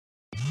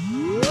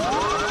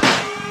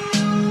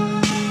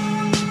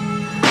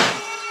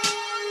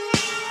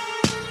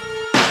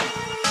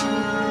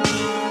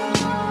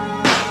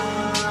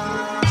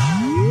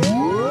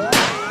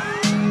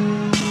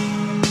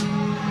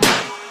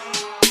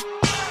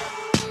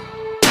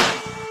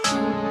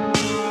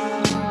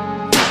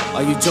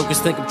All you jokers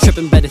think I'm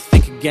tripping, better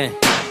think again.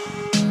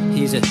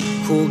 He's a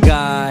cool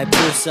guy,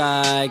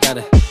 poolside, got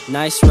a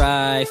nice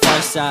ride,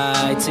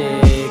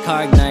 far-sighted,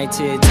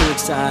 hard-nighted, too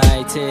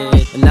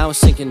excited, and now I'm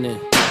sinking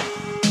in.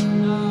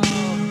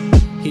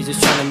 He's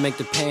just trying to make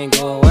the pain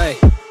go away,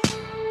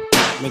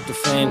 make the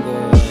fame go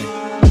away.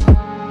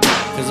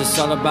 Cause it's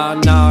all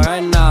about now,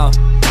 right now.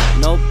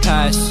 No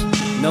past,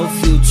 no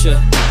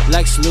future,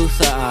 Lex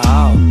Luthor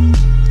out.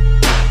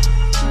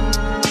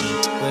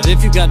 But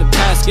if you got the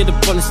past, get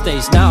up on the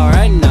stage now,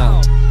 right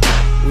now.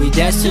 We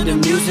dance to the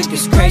music,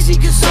 it's crazy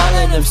cause all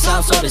of them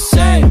sound so the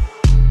same.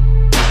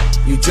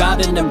 You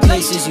driving them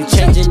places, you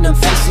changing them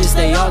faces,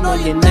 they all know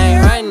your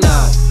name right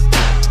now.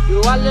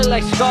 You all look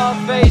like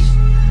Scarface,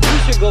 we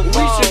should go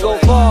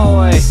far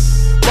away.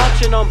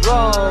 Watching on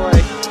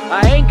Broadway,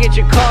 I ain't get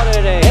your call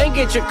today,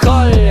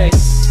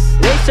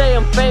 They say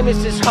I'm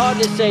famous, it's hard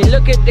to say,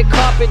 look at the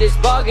carpet, it's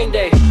bargain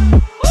day.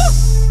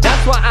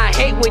 That's why I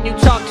hate when you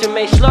talk to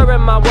me,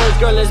 slurring my words,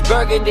 girl, it's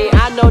burgundy.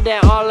 I know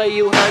that all of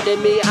you heard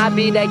of me, I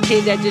be that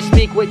kid that just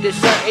speak with the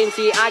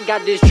certainty. I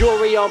got this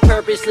jewelry on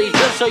purposely,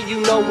 just so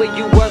you know when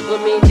you work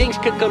with me, things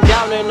could come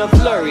down in a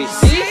flurry.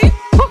 See?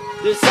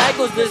 The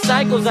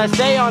cycles, I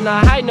say on a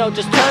high note,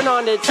 just turn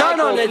on the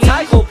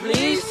tackle,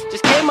 please.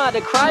 Just came out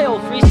of cryo,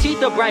 freeze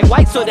teeth are bright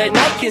white so that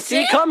night can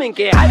see. Come and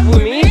get hype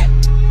with me,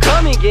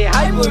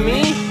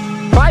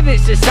 Private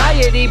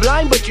society,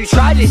 blind but you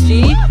try to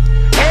see.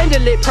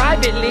 Handle it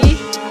privately.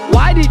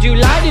 Why did you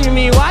lie to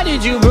me? Why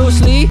did you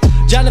Bruce Lee?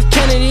 John F.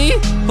 Kennedy?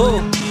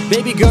 Ooh.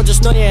 Baby girl,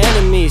 just know your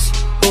enemies.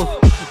 Ooh.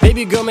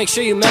 Baby girl, make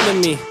sure you remember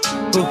me.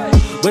 Ooh.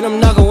 But I'm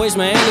not gonna waste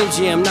my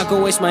energy. I'm not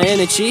gonna waste my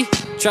energy.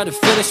 Try to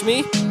finish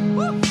me.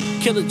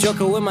 Kill a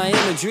joker with my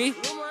imagery.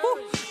 Ooh.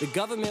 The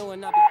government will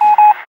not be.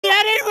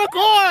 I didn't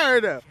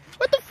record!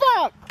 What the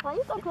fuck? Why are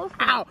you so close to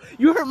me? Ow!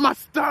 You hurt my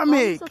stomach!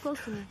 Why are you so close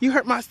to me? You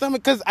hurt my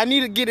stomach because I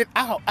need to get it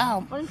out.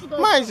 Ow! Why don't you go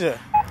Maja!